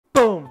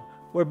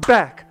We're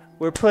back.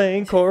 We're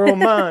playing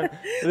Coromon.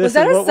 Was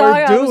that a song?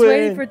 I was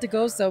waiting for it to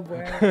go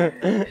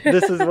somewhere.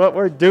 This is what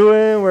we're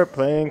doing. We're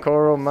playing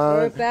Coromon.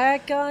 We're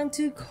back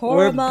onto Coromon.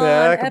 We're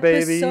back,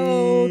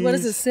 episode. baby. What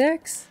is it,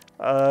 6?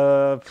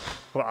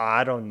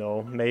 I don't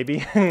know.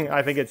 Maybe.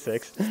 I think it's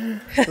 6.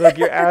 Look,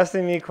 you're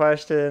asking me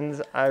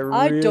questions. I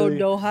don't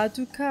know how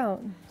to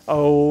count.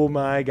 Oh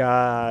my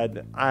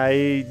God.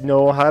 I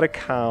know how to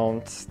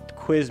count.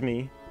 Quiz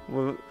me.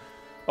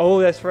 Oh,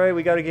 that's right.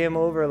 We got a game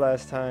over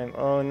last time.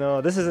 Oh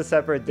no, this is a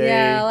separate day.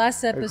 Yeah,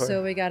 last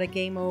episode we got a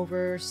game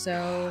over,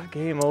 so...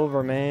 Game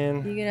over, man.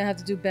 You're gonna have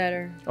to do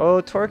better.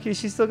 Oh, Torky,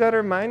 she still got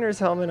her miner's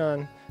helmet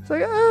on. It's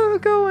like, oh,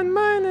 going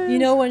mining. You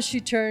know when she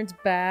turns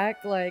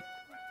back, like,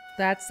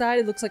 that side,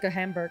 it looks like a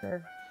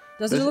hamburger.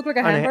 Doesn't it look like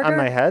a hamburger? On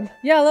my head?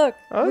 Yeah, look.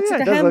 Oh, looks yeah,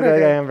 like it does look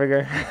like a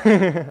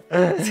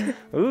hamburger.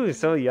 Ooh,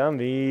 so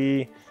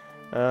yummy.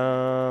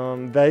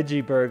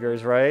 Veggie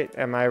burgers, right?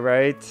 Am I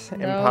right?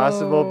 No.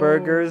 Impossible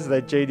burgers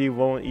that JD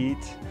won't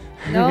eat.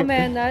 No,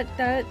 man,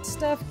 that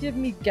stuff give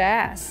me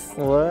gas.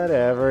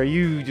 Whatever,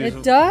 you just...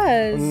 It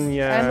does.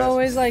 Yeah. I'm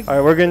always like... All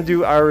right, we're gonna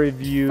do our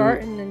review.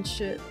 Farting and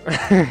shit.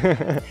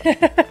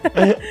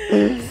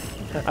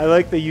 I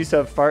like the use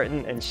of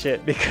farting and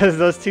shit because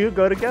those two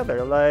go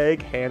together,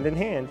 like hand in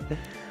hand.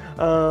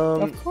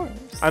 Of course.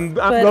 I'm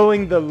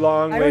going the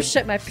long way. I don't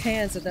shit my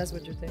pants if that's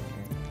what you're thinking.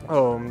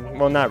 Oh,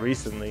 well, not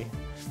recently.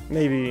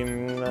 Maybe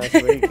last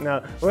week.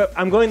 No, well,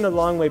 I'm going the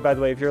long way. By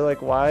the way, if you're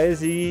like, why is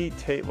he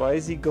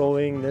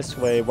going this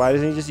way? Why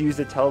doesn't he just use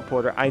the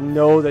teleporter? I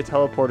know the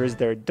teleporter's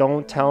there.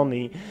 Don't tell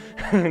me.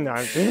 No,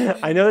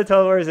 I know the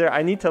teleporter's there.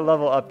 I need to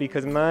level up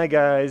because my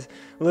guys,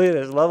 look at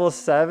this, level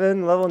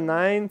 7, level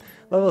 9.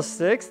 Level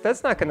 6?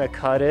 That's not gonna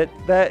cut it.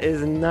 That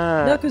is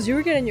not. No, because you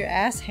were getting your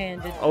ass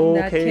handed.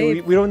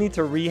 Okay, we don't need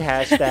to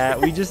rehash that.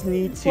 We just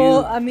need to.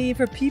 Well, I mean,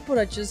 for people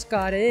that just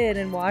got in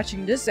and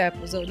watching this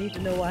episode, need to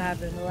know what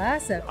happened in the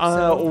last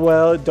episode.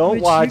 Well,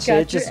 don't watch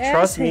it. Just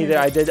trust me that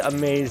I did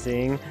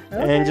amazing,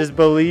 and just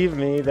believe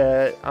me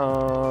that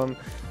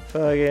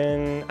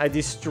fucking, I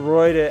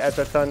destroyed it at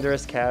the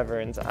Thunderous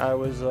Caverns. I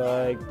was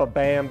like,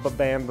 ba-bam,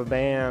 ba-bam,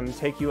 ba-bam.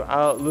 Take you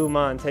out,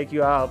 Lumon. Take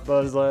you out,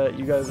 Buzzlet.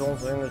 You guys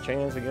won't stand a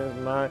chance against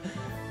my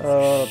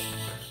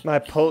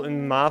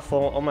potent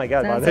Maffle. Oh my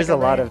God, wow, there's a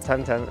lot of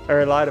Temtem,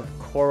 or a lot of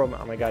Coromon.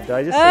 Oh my God, did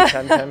I just say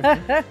Temtem?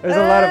 There's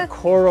a lot of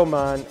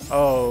Coromon.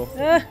 Oh,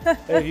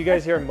 if you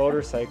guys hear a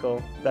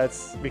motorcycle,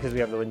 that's because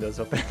we have the windows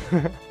open.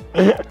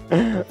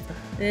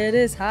 It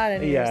is hot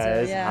in here. Yeah, so,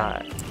 it's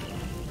hot.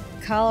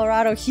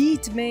 Colorado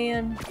heat,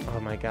 man. Oh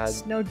my God.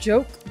 It's no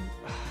joke.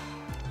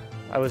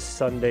 I was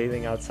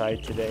sunbathing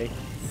outside today.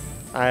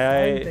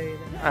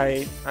 I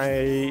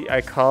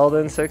called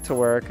in sick to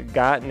work,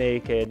 got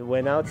naked,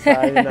 went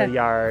outside in the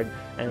yard,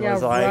 and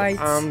was like, right.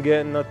 I'm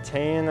getting a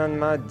tan on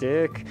my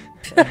dick.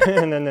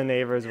 And then the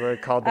neighbors were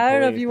called the police. I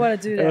don't know if you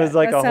want to do that. It was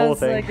like a whole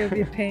thing. Like it would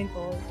be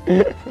painful.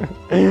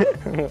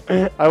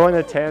 I want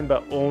a tan,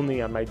 but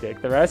only on my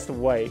dick. The rest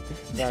white.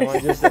 I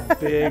want just a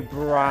big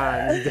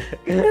bronze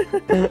dick.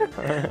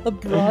 A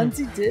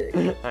bronzy dick?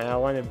 I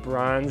want it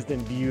bronzed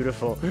and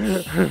beautiful.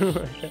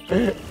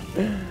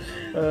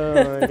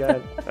 Oh my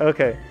God.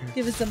 Okay.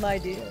 Give us some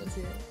ideas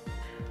here.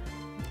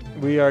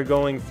 We are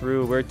going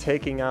through. We're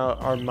taking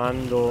out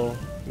Armando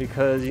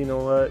because you know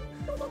what?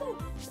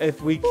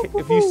 If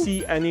you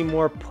see any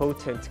more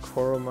potent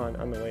Coromon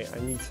on the way, I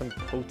need some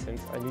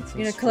potent. I need some.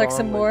 You gonna collect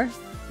some more?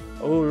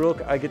 Oh,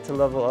 look! I get to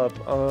level up.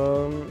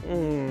 All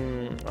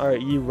right,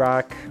 you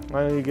rock.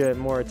 Why don't you get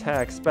more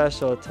attack,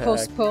 special attack?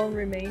 Postpone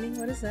remaining.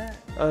 What is that?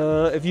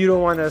 If you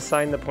don't want to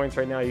assign the points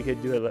right now, you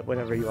could do it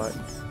whenever you want.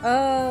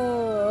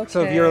 Oh, okay.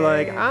 So if you're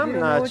like, I'm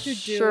not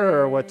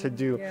sure what to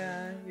do.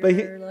 Yeah, but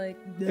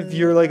if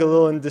you're like a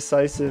little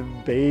indecisive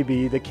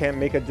baby that can't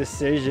make a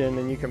decision,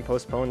 then you can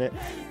postpone it.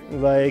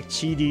 Like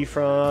Chidi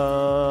from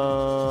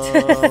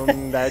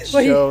that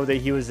show that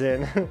he was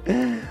in.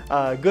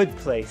 Good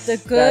Place. The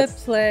Good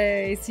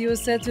Place. He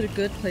was sent to the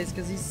Good Place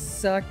because he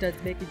sucked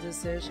at making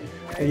decisions.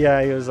 Right?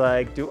 Yeah, he was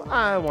like, do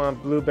I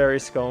want blueberry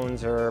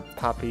scones or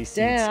poppy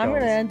seed scones? I'm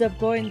gonna end up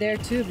going there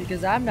too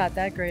because I'm not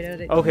that great at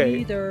it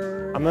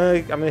either. I'm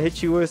gonna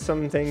hit you with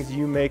some things.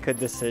 You make a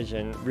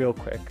decision real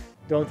quick.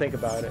 Don't think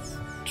about it.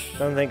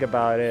 Don't think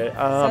about it.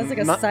 Sounds like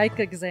a psych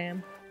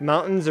exam.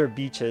 Mountains or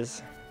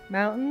beaches?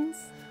 Mountains.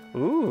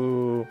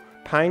 Ooh,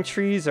 pine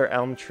trees or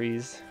elm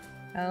trees?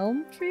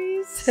 Elm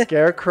trees?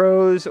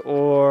 Scarecrows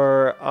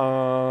or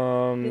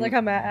I feel like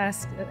I'm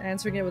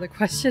answering it with a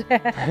question.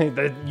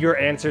 Your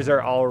answers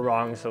are all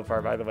wrong so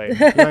far, by the way.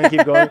 You want to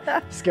keep going?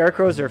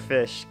 Scarecrows or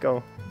fish?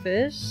 Go.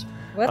 Fish?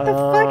 What the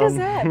fuck is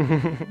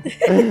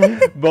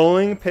that?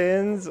 Bowling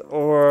pins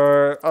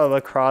or a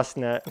lacrosse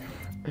net?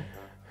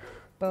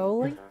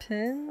 Bowling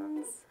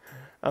pins?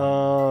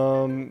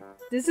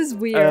 This is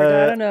weird.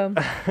 I don't know.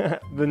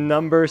 The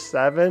number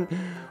 7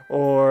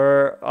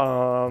 or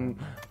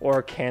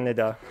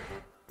Canada.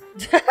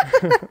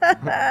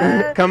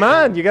 Come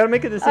on, you gotta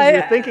make a decision.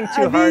 You're thinking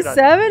too hard.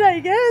 7, I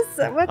guess.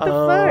 What the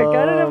fuck?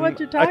 I don't know what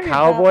you're talking about. A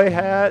cowboy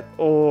hat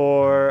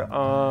or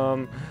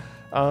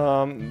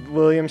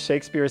William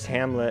Shakespeare's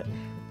Hamlet.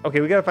 Okay,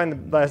 we gotta find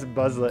the last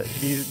Buzzlet.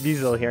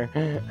 Beezel here.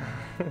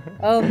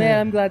 Oh man,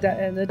 I'm glad that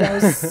ended. That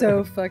was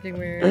so fucking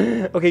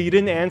weird. Okay, you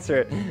didn't answer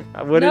it.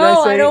 What did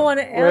No, I say? I don't want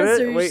to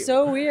answer. You're Wait.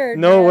 so weird.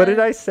 No, man. what did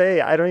I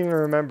say? I don't even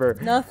remember.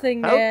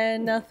 Nothing,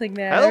 man. Nothing,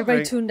 man. Help Everybody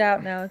me. tuned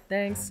out now.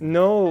 Thanks.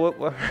 No.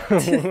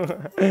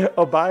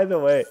 Oh, by the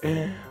way.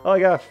 Oh, I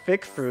got a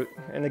fig fruit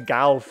and a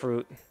gal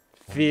fruit.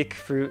 Fig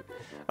fruit.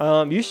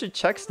 You should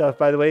check stuff,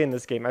 by the way, in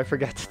this game. I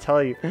forgot to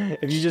tell you.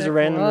 If you just Check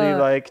randomly what?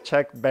 like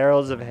check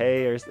barrels of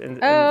hay or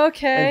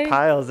Okay. and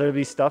piles, there'll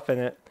be stuff in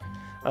it.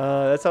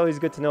 That's always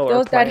good to know. Yo,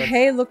 Or that plants.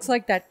 hay looks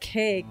like that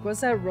cake.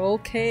 What's that roll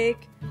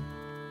cake?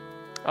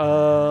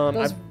 I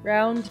Those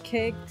round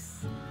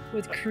cakes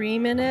with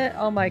cream in it.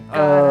 Oh my god,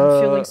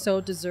 I'm feeling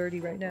so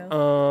desserty right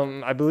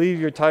now. I believe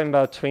you're talking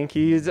about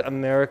Twinkies,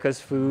 America's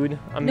food.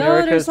 No,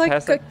 America's there's like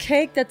pastime. a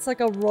cake that's like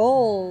a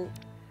roll.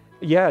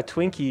 Yeah,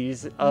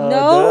 Twinkies.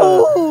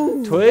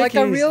 No, like a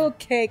Twinkies. real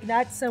cake,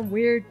 not some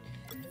weird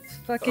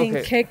fucking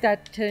Okay. cake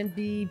that can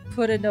be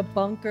put in a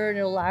bunker and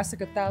it'll last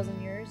like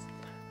 1,000 years.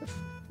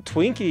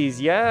 Twinkies,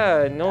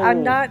 yeah, no.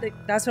 I'm not.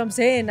 That's what I'm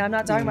saying. I'm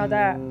not talking about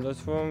that.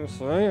 That's what I'm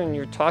saying.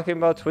 You're talking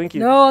about Twinkies.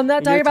 No, I'm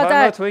not talking You're about talking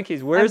that. about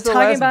Twinkies. Where's I'm the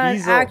talking last about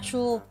Beezel? an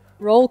actual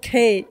roll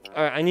cake.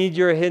 All right, I need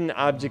your hidden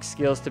object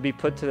skills to be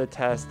put to the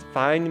test.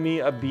 Find me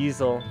a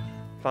Beezel.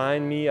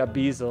 Find me a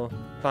Beezel.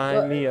 Find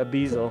What? me a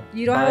Beezel.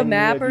 You don't have a Find me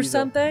map or Beezel.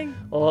 something?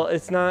 Well,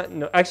 it's not.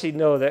 No, actually,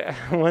 no.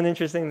 One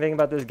interesting thing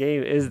about this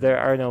game is there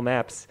are no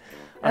maps.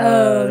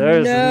 Oh,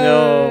 There's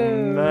no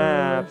no.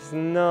 maps.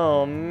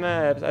 No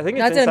maps. I think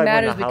it's Not that inside it one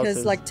matters of the because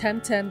houses. like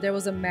Temtem, there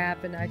was a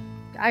map and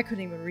I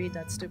couldn't even read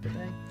that stupid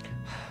thing.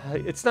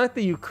 It's not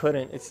that you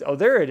couldn't. It's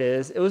there it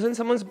is. It was in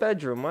someone's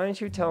bedroom. Why didn't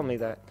you tell me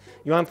that?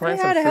 You want to plant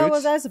How some the hell fruits?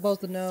 was I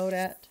supposed to know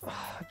that?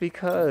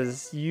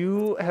 Because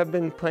you have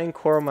been playing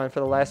Coromon for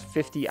the last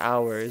 50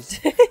 hours.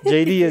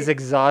 JD is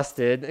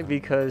exhausted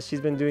because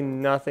she's been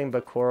doing nothing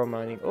but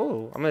Coromoning.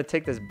 Oh, I'm gonna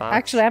take this box.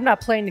 Actually, I'm not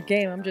playing the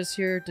game. I'm just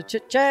here to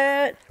chit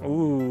chat.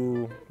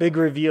 Ooh, big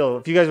reveal.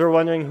 If you guys were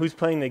wondering who's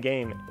playing the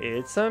game,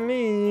 it's a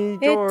me,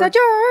 George. It's a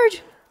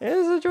George.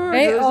 It's a George.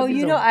 Hey, It's a oh,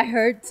 you Beezel. know, I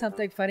heard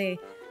something funny.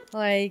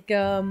 Like,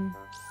 there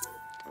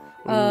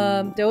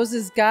was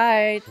this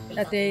guy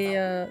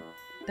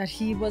that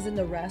he was in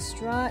the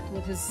restaurant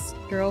with his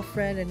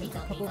girlfriend and a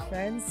couple of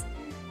friends,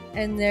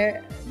 and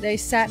they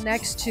sat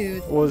next to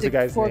What was the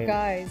guy's four name?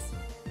 guys.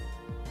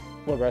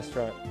 What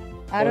restaurant?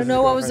 I don't was know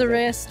the what was the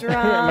girlfriend's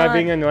restaurant. Am I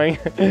being annoying?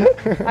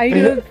 Are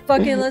you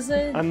fucking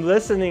listening? I'm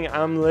listening.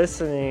 I'm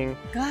listening.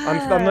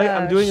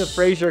 I'm doing a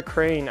Frasier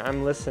Crane.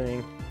 I'm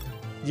listening.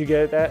 Did you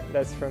get that?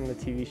 That's from the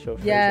TV show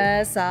Frasier.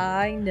 Yes,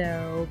 I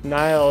know.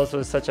 Niles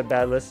was such a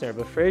bad listener,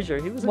 but Frasier,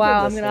 he was a Wow,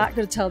 good I'm listener. not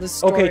gonna tell this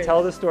story. Okay,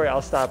 tell the story.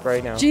 I'll stop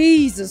right now.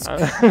 Jesus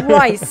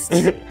Christ.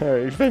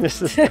 Alright, finish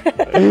this.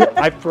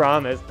 I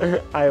promise.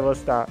 I will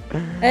stop.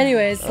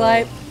 Anyways,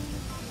 like.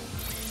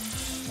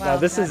 Now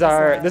this is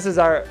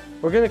our.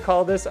 We're gonna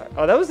call this.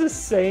 Oh, that was the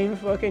same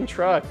fucking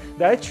truck.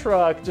 That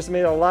truck just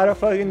made a lot of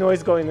fucking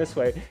noise going this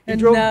way. He And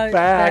drove now it's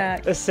back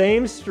back. the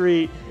same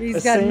street. He's the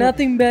got same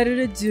nothing better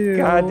to do.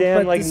 Goddamn,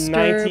 but like disturb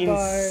our-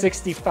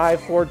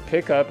 1965 Ford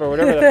pickup or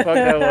whatever the fuck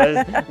that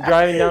was,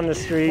 driving down the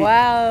street.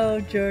 Wow,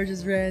 George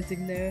is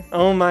ranting there.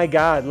 Oh my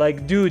god,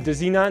 like, dude,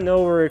 does he not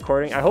know we're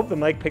recording? I hope the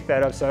mic picked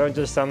that up so I don't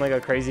just sound like a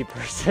crazy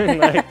person.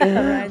 Like,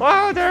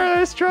 wow, there's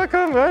this truck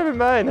coming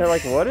by. And they're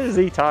like, what is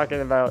he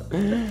talking about?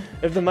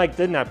 If the mic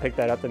did not pick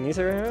that up, then these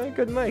are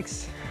good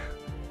mics.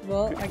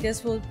 Well, I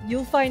guess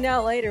you'll find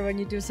out later when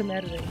you do some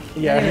editing.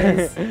 Yeah.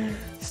 Anyways.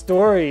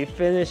 Story,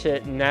 finish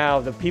it now.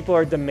 The people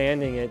are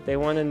demanding it. They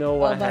want to know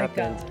what Oh my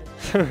happened.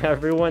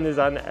 Everyone is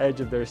on the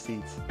edge of their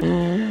seats.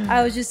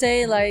 I was just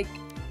saying, like,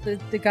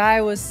 the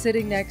guy was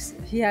sitting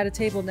he had a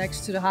table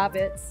next to the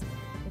hobbits,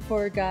 the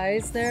four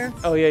guys there,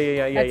 Oh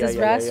yeah. At this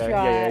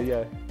restaurant.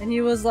 Yeah. and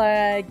he was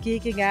like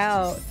geeking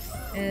out,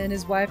 and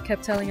his wife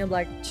kept telling him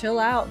like, chill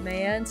out,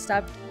 man,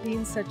 stop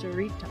being such a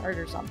retard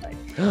or something,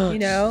 you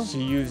know.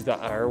 She used the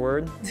R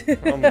word.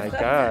 Oh my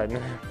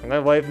god. My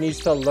wife needs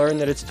to learn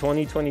that it's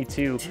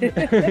 2022.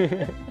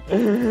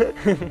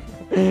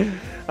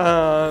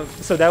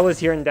 So that was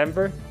here in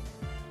Denver?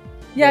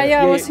 Yeah,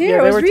 I was here.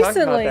 Yeah, It was they were talking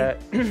recently.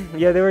 about that.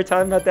 Yeah, they were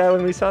talking about that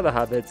when we saw the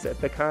Hobbits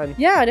at the con.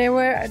 Yeah,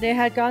 they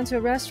had gone to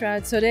a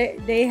restaurant, so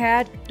they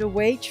had the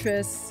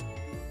waitress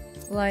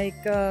like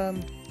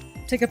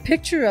take a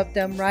picture of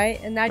them, right?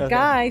 And that Okay.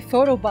 guy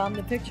photobombed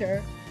the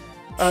picture.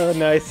 Oh,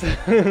 nice.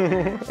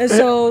 And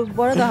so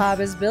one of the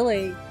hobbits,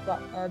 Billy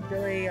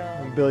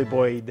Billy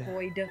Boyd.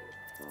 Boyd,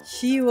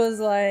 he was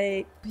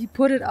like, he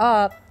put it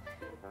up,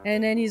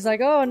 and then he's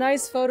like, oh,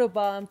 nice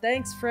photobomb,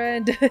 thanks,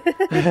 friend.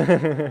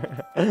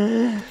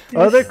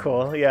 Oh, they're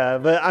cool. Yeah,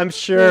 but I'm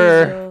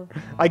sure.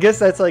 I guess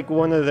that's like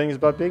one of the things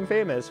about being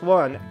famous.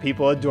 One,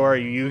 people adore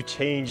you. You've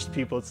changed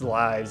people's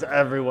lives.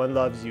 Everyone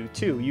loves you.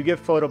 Two, you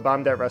get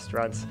photobombed at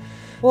restaurants.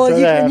 Well, So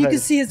you that can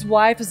happens. see his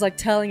wife is like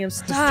telling him,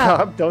 stop.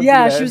 Stop, don't do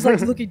yeah, that. she was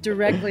like looking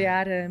directly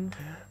at him.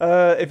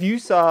 If you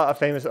saw a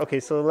famous, okay,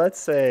 so let's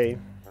say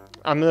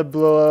I'm gonna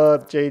blow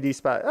up JD's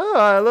spot.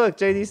 Oh, look,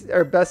 JD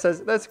or Beth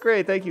says that's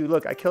great, thank you.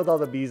 Look, I killed all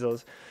the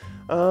Beezels.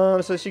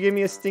 So she gave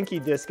me a stinky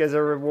disc as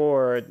a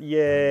reward.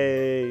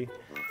 Yay.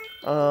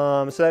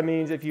 So that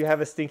means if you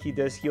have a stinky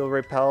disc, you'll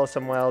repel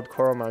some wild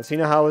Coromon. So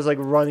you know how I was like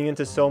running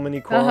into so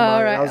many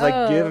Coromon? Right. I was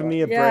like, give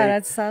me a break. Yeah,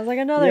 that sounds like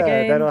another game.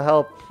 Yeah, that'll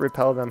help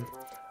repel them.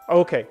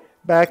 Okay,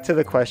 back to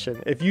the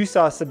question. If you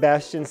saw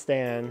Sebastian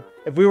Stan,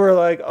 if we were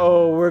like,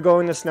 oh, we're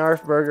going to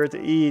Snarf Burger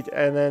to eat,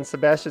 and then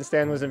Sebastian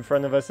Stan was in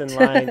front of us in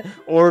line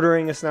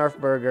ordering a Snarf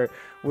Burger,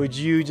 would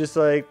you just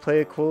like play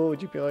it cool? Would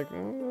you be like,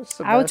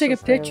 I would take a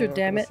Stan, picture,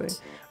 damn it.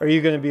 Or are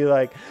you going to be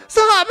like,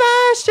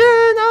 Sebastian,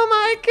 oh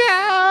my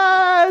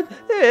god,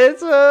 it's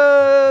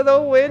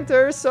the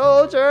Winter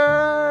Soldier.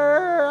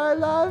 I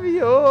love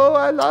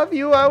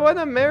you. I want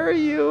to marry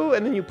you.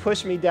 And then you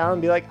push me down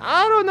and be like,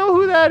 I don't know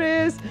who that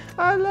is.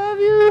 I love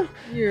you.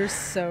 You're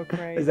so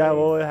crazy. Is that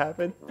what would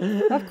happen?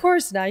 Of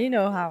course not. You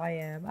know how I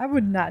am. I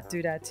would not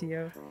do that to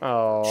you.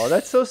 Oh,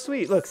 that's so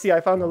sweet. Look, see, I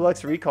found the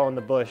Lux Recall in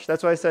the bush.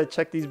 That's why I said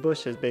check these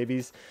bushes,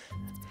 babies.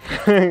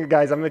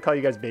 Guys, I'm going to call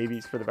you guys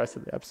babies for the rest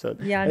of the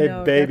episode. Yeah, hey,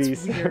 no,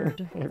 babies. that's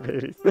weird. Hey,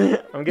 babies. You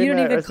don't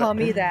even call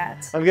me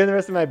that. I'm getting the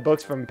rest of my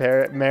books from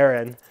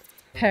Merrin.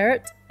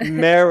 Parrot?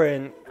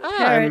 Merrin.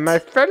 Parrot. My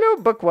fellow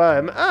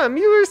bookworm.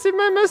 You received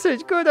my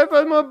message. Good, I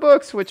found more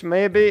books, which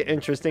may be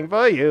interesting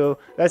for you.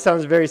 That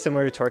sounds very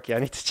similar to Torquay. I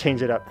need to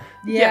change it up.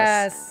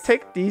 Yes.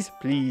 Take these,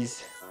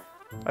 please.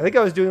 I think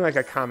I was doing like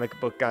a comic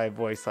book guy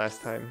voice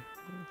last time.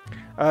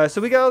 So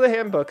we got all the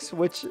handbooks,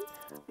 which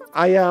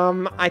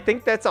I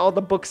think that's all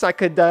the books I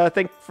could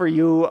think for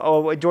you.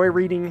 Oh, enjoy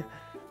reading.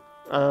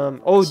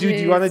 Dude, do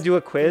you want to do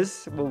a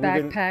quiz?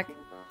 Backpack.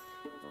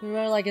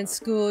 Remember, like in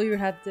school, you would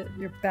have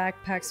your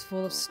backpacks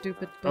full of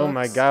stupid books. Oh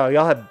my god,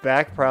 y'all had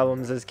back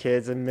problems as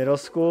kids in middle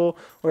school.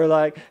 We're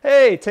like,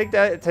 hey,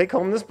 take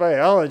home this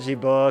biology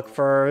book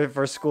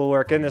for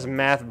schoolwork, and this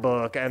math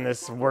book, and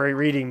this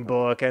reading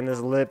book, and this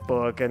lit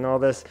book, and all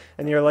this.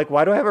 And you're like,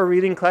 why do I have a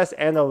reading class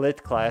and a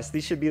lit class?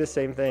 These should be the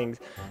same things.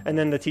 And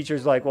then the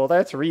teacher's like, well,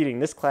 that's reading.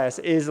 This class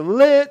is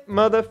lit,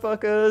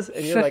 motherfuckers.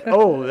 And you're like,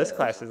 oh, this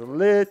class is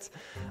lit.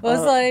 Well,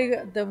 it's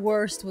like the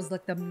worst was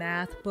like the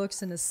math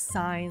books and the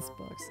science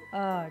books.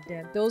 Oh,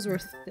 damn. Those were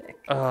thick.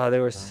 Oh, they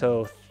were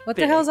so thick. What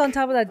the hell's on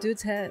top of that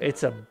dude's head?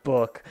 It's a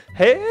book.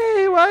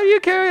 Hey, why do you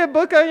carry a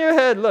book on your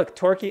head? Look,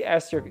 Torquay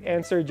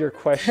answered your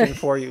question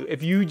for you.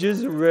 If you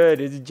just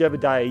read, it's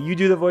Jebediah. You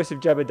do the voice of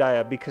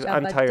Jebediah because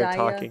I'm tired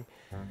talking.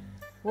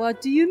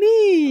 What do you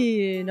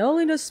mean?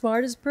 Only the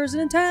smartest person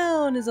in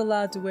town is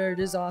allowed to wear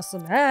this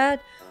awesome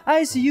hat.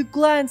 I see you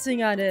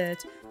glancing at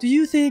it. Do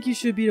you think you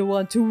should be the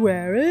one to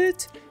wear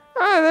it?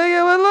 I think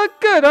it would look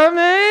good on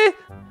me.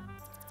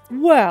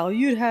 Well,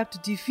 you'd have to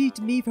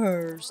defeat me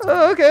first.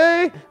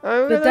 Okay.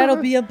 But that'll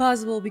be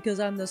impossible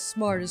because I'm the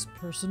smartest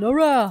person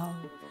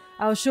around.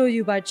 I'll show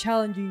you by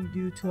challenging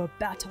you to a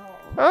battle.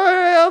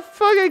 Alright, I'll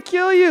fucking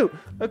kill you.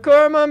 A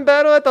Coromon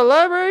battle at the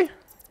library?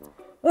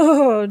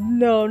 Oh,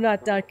 no,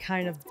 not that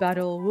kind of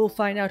battle. We'll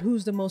find out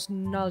who's the most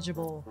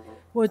knowledgeable.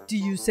 What do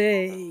you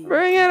say?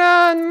 Bring it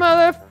on,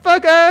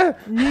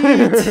 motherfucker!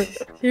 Neat.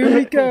 Here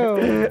we go.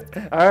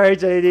 Alright,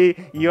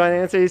 JD, you want to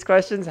answer these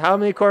questions? How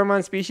many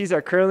Coromon species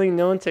are currently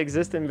known to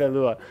exist in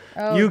Velua?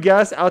 Oh. You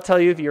guess, I'll tell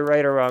you if you're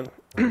right or wrong.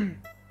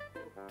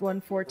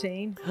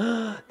 114.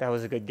 That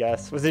was a good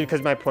guess. Was it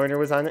because my pointer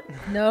was on it?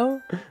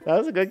 No. That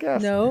was a good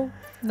guess. No.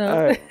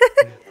 All right.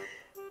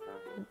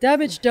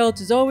 Damage dealt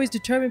is always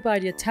determined by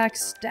the attack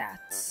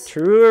stats.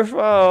 True or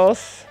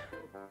false?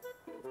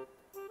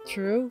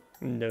 True.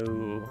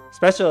 No.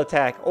 Special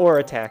attack or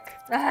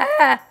attack.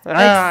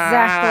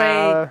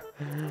 Exactly.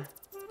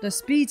 The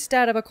speed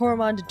stat of a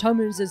Coromon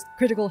determines its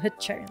critical hit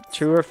chance.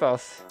 True or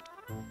false?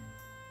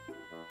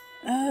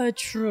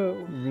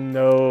 True.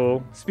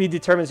 No. Speed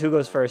determines who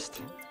goes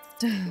first.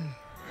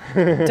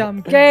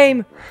 Dumb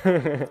game.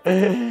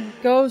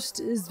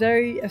 Ghost is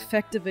very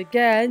effective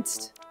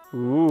against.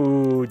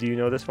 Ooh, do you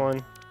know this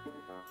one?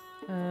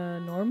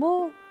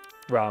 Normal?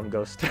 Wrong,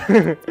 Ghost.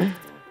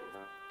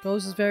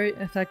 Ghost is very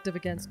effective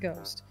against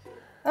Ghost.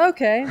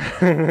 Okay.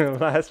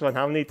 Last one.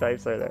 How many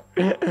types are there?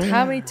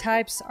 How many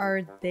types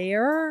are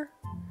there?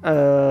 8?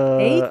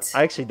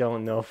 I actually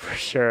don't know for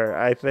sure.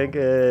 I think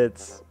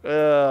it's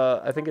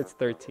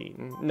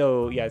 13.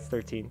 No, yeah, it's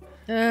 13.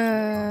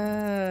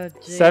 7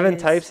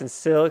 types and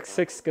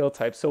 6 skill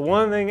types. So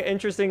one thing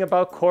interesting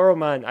about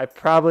Coromon, I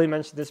probably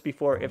mentioned this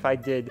before. If I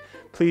did,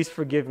 please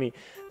forgive me.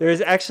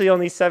 There's actually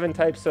only 7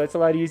 types, so it's a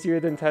lot easier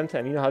than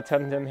Temtem. You know how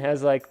Temtem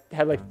had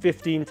like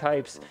 15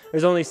 types.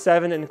 There's only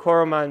 7 in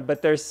Coromon,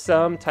 but there's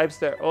some types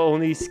that are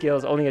only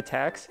skills, only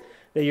attacks.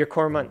 That your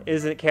Coromon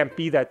can't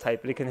be that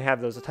type, but it can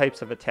have those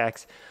types of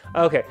attacks.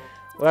 Okay,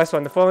 last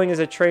one. The following is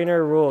a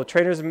trainer rule.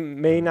 Trainers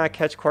may not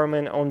catch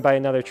Coromon owned by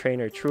another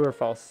trainer. True or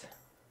false?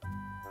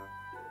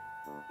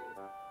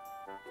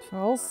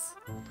 False.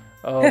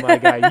 Oh my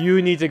god,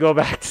 you need to go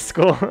back to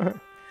school.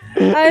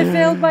 I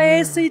failed my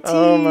ACTs.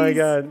 Oh my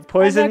god.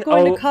 Poison. I'm not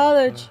going to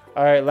college.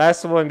 Alright,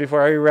 last one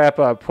before I wrap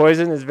up.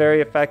 Poison is very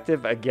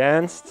effective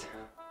against...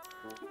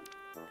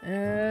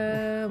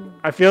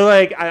 I feel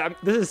like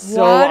this is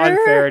so Water?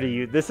 unfair to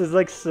you. This is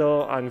like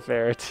so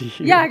unfair to you.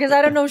 Yeah, because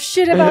I don't know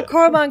shit about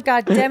Coromon,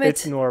 god damn it.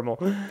 It's normal.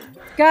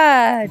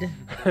 God.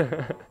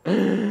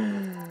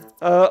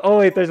 Oh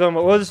wait, there's one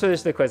more. We'll just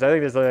finish the quiz. I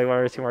think there's like one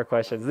or two more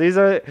questions.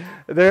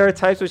 There are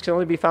types which can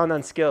only be found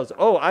on skills.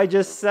 Oh, I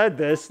just said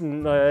this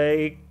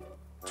like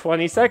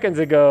 20 seconds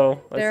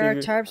ago. There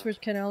are types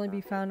which can only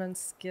be found on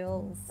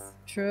skills.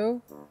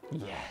 True?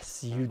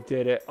 Yes, you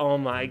did it. Oh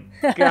my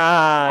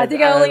god. I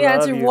think I only love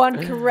answered you.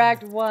 one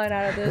correct one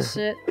out of this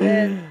shit.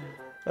 Man.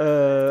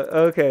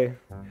 Okay.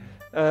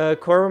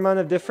 Coromon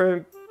of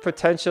different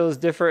potentials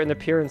differ in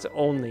appearance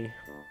only.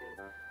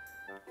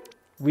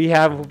 We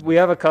have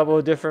a couple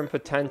of different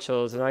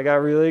potentials, and I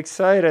got really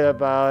excited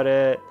about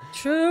it.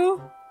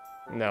 True?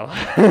 No,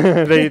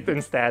 they in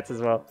stats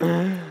as well.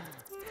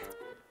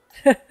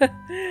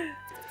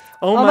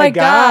 Oh my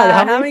god!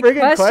 How many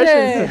friggin'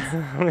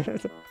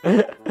 questions?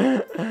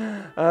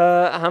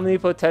 How many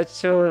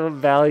potential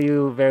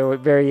value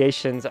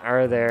variations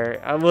are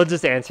there? We'll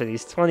just answer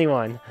these.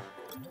 21.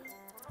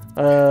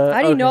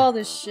 How do you know all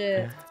this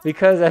shit?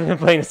 Because I've been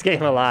playing this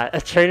game a lot.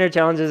 A trainer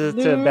challenges us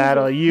to a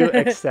battle. You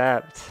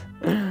accept.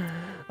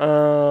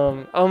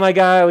 Oh my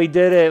god, we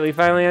did it. We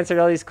finally answered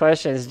all these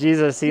questions.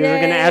 Jesus, he was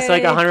going to ask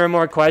like 100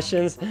 more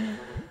questions.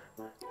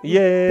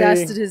 Yay.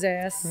 Bested his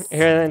ass.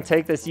 Here, then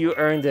take this. You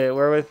earned it.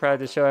 We're with proud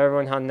to show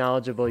everyone how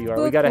knowledgeable you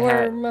are. We got a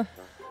hat.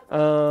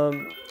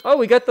 Oh,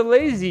 we got the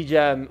lazy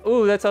gem.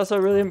 Ooh, that's also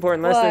a really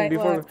important lesson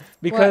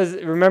because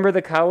remember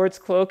the coward's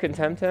cloak in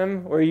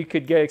Temtem where you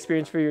could get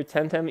experience for your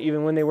Temtem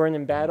even when they weren't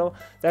in battle?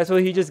 That's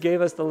what he just gave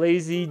us the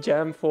lazy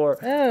gem for.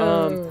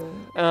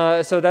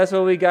 Oh. So that's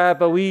what we got,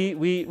 but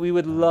we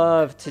would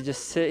love to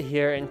just sit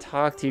here and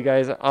talk to you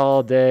guys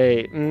all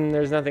day.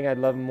 There's nothing I'd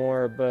love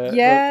more, but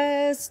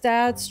yes,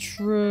 that's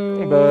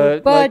true.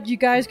 But like, you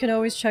guys can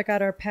always check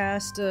out our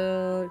past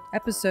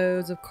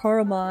episodes of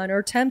Coromon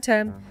or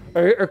Temtem.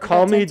 Or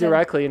call me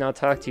directly and I'll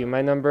talk to you.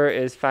 My number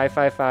is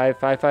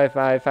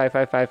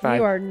 555-555-5555.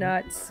 You are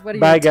nuts. What are you,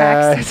 Bye, a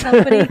taxi guys.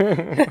 company?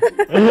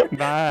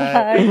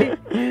 Bye.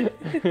 Bye.